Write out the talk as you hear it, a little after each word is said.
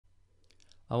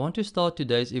I want to start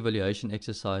today's evaluation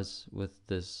exercise with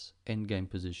this endgame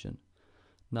position.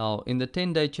 Now, in the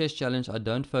 10-day chess challenge, I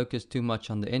don't focus too much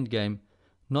on the endgame,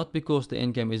 not because the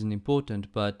endgame isn't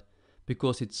important, but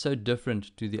because it's so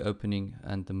different to the opening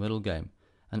and the middle game.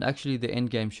 And actually, the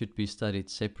endgame should be studied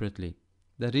separately.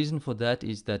 The reason for that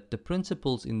is that the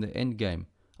principles in the endgame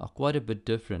are quite a bit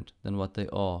different than what they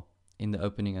are in the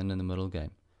opening and in the middle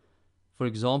game. For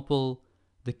example,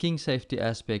 the king safety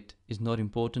aspect is not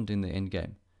important in the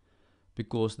endgame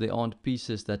because there aren't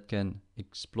pieces that can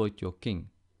exploit your king,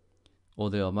 or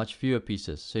there are much fewer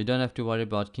pieces, so you don't have to worry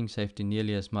about king safety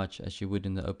nearly as much as you would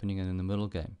in the opening and in the middle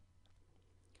game.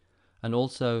 And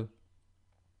also,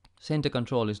 center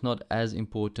control is not as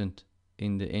important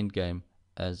in the endgame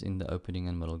as in the opening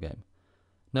and middle game.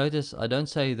 Notice I don't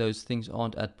say those things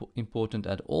aren't important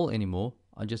at all anymore,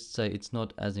 I just say it's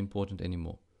not as important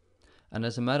anymore. And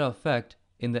as a matter of fact,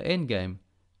 in the endgame,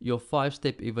 your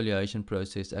 5-step evaluation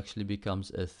process actually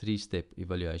becomes a 3-step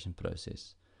evaluation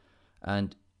process.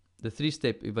 And the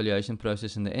 3-step evaluation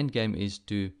process in the endgame is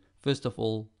to, first of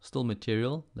all, still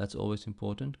material, that's always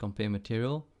important, compare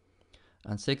material.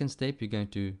 And second step, you're going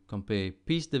to compare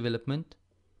piece development.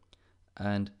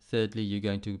 And thirdly, you're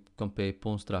going to compare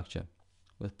pawn structure.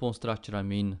 With pawn structure, I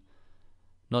mean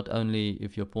not only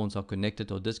if your pawns are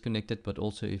connected or disconnected, but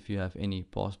also if you have any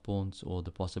passed pawns or the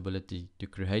possibility to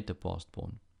create a passed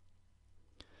pawn.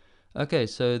 Okay,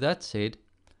 so that said,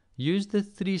 use the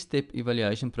 3-step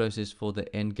evaluation process for the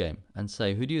endgame and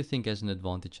say, who do you think has an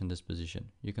advantage in this position?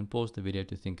 You can pause the video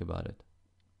to think about it.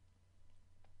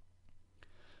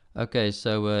 Okay,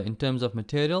 so in terms of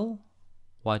material,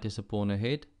 white is a pawn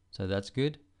ahead, so that's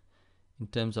good. In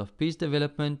terms of piece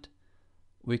development,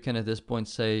 we can at this point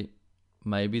say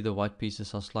maybe the white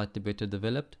pieces are slightly better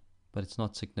developed, but it's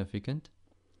not significant.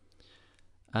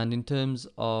 And in terms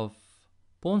of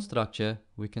pawn structure,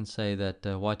 we can say that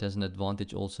white has an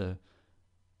advantage also.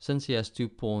 Since he has 2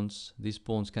 pawns, these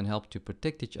pawns can help to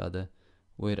protect each other,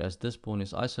 whereas this pawn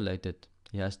is isolated.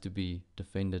 He has to be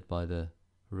defended by the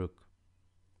rook.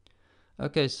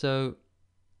 Okay, so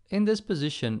in this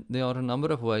position, there are a number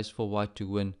of ways for white to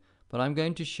win, but I'm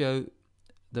going to show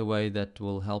the way that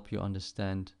will help you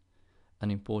understand an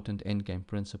important endgame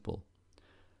principle.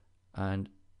 And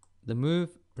the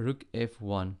move rook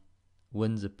f1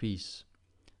 wins a piece.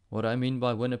 What I mean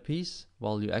by win a piece?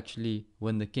 Well, you actually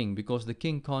win the king, because the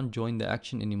king can't join the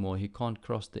action anymore. He can't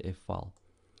cross the f file.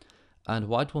 And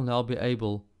white will now be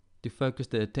able to focus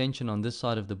the attention on this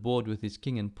side of the board with his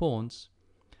king and pawns,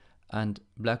 and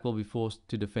black will be forced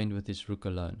to defend with his rook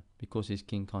alone, because his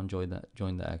king can't join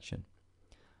the action.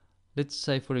 Let's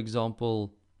say, for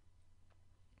example,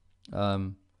 just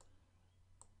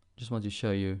want to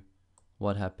show you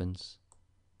what happens.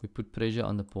 We put pressure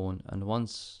on the pawn, and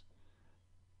once,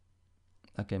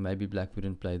 okay, maybe black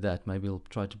wouldn't play that. Maybe he'll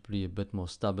try to be a bit more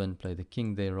stubborn, play the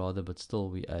king there rather, but still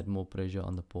we add more pressure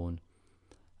on the pawn,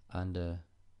 and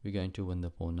we're going to win the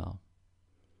pawn now.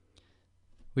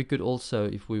 We could also,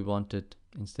 if we wanted,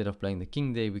 instead of playing the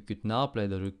king there, we could now play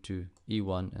the rook to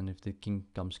e1, and if the king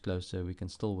comes closer, we can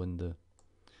still win the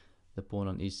pawn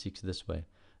on e6 this way.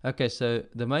 Okay, so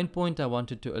the main point I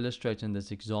wanted to illustrate in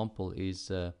this example is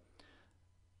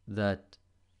that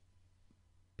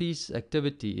piece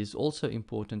activity is also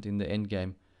important in the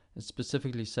endgame,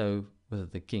 specifically so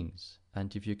with the kings.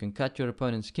 And if you can cut your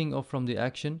opponent's king off from the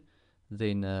action,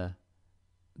 then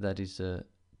that is to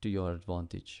your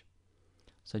advantage.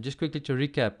 So just quickly to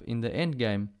recap, in the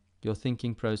endgame, your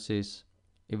thinking process,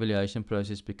 evaluation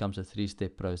process becomes a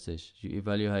 3-step process. You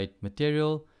evaluate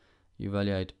material, you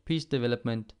evaluate piece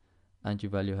development, and you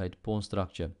evaluate pawn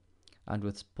structure. And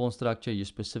with pawn structure, you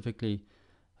specifically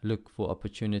look for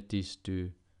opportunities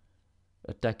to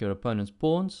attack your opponent's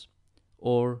pawns,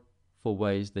 or for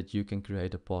ways that you can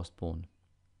create a passed pawn.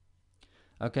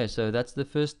 Okay, so that's the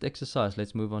first exercise.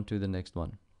 Let's move on to the next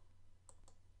one.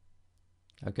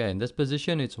 Okay, in this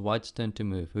position, it's white's turn to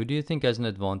move. Who do you think has an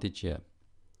advantage here?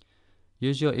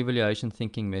 Use your evaluation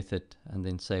thinking method and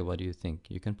then say what do you think.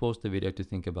 You can pause the video to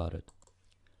think about it.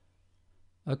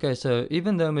 Okay, so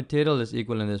even though material is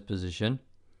equal in this position,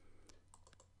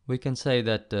 we can say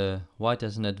that white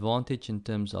has an advantage in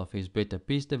terms of his better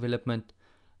piece development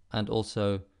and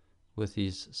also with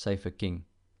his safer king.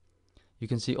 You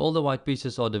can see all the white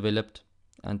pieces are developed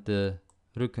and the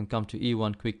rook can come to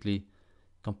e1 quickly.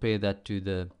 Compare that to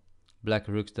the black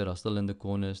rooks that are still in the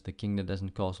corners, the king that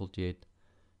hasn't castled yet,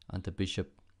 and the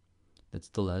bishop that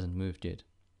still hasn't moved yet.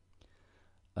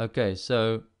 Okay,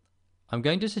 so I'm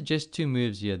going to suggest 2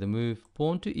 moves here, the move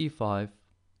pawn to e5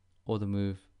 or the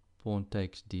move pawn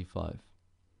takes d5.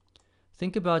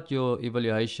 Think about your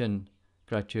evaluation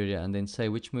criteria and then say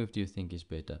which move do you think is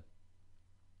better.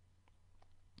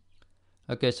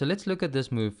 Okay, so let's look at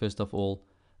this move first of all,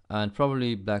 and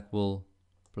probably black will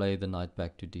play the knight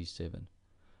back to d7.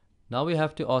 Now we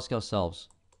have to ask ourselves,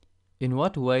 in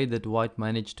what way did white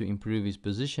manage to improve his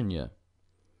position here?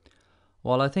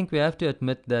 Well, I think we have to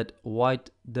admit that white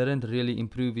didn't really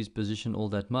improve his position all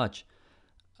that much,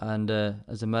 and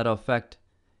as a matter of fact,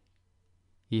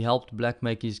 he helped black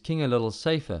make his king a little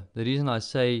safer. The reason I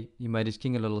say he made his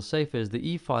king a little safer is the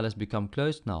e-file has become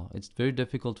closed now. It's very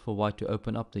difficult for white to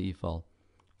open up the e-file.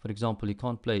 For example, he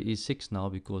can't play e6 now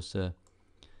because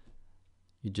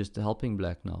you're just helping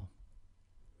black now.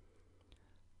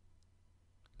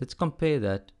 Let's compare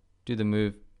that to the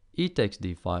move e takes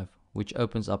d5, which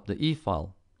opens up the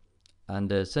e-file.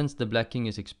 And since the black king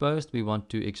is exposed, we want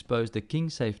to expose the king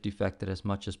safety factor as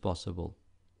much as possible.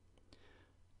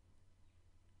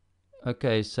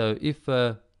 Okay, so if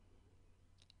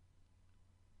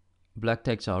black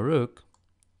takes our rook,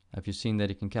 have you seen that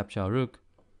he can capture our rook?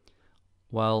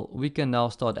 Well, we can now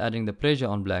start adding the pressure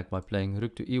on black by playing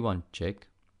rook to e1 check.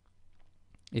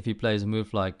 If he plays a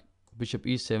move like bishop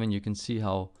e7, you can see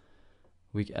how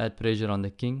we add pressure on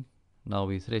the king. Now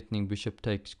we're threatening bishop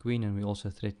takes queen, and we're also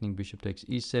threatening bishop takes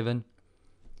e7.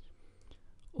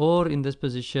 Or in this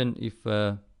position, if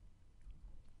the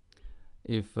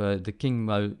king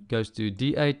goes to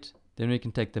d8, then we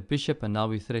can take the bishop, and now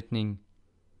we're threatening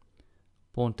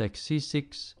pawn takes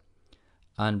c6,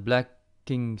 and black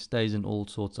king stays in all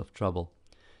sorts of trouble.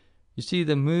 You see,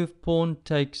 the move pawn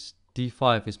takes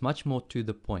d5 is much more to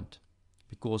the point,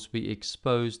 because we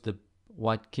expose the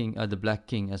the black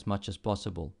king as much as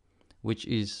possible, which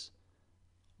is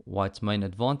white's main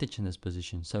advantage in this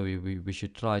position. So we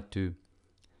should try to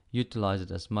utilize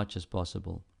it as much as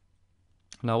possible.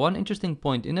 Now, one interesting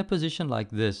point, in a position like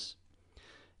this,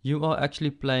 you are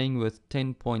actually playing with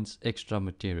 10 points extra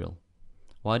material.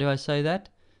 Why do I say that?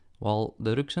 Well,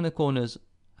 the rooks in the corners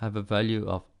have a value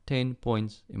of 10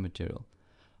 points in material,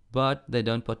 but they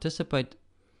don't participate.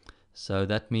 So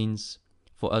that means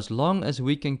for as long as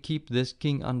we can keep this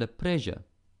king under pressure,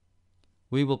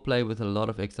 we will play with a lot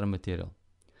of extra material.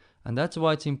 And that's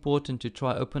why it's important to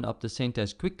try open up the center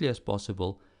as quickly as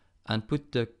possible and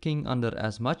put the king under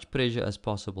as much pressure as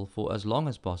possible for as long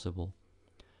as possible.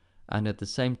 And at the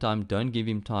same time, don't give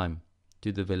him time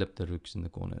to develop the rooks in the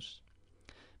corners,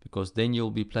 because then you'll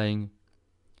be playing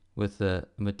with a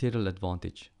material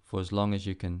advantage for as long as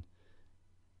you can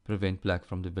prevent black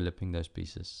from developing those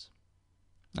pieces.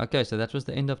 Okay, so that was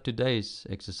the end of today's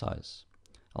exercise.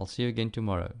 I'll see you again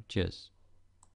tomorrow. Cheers.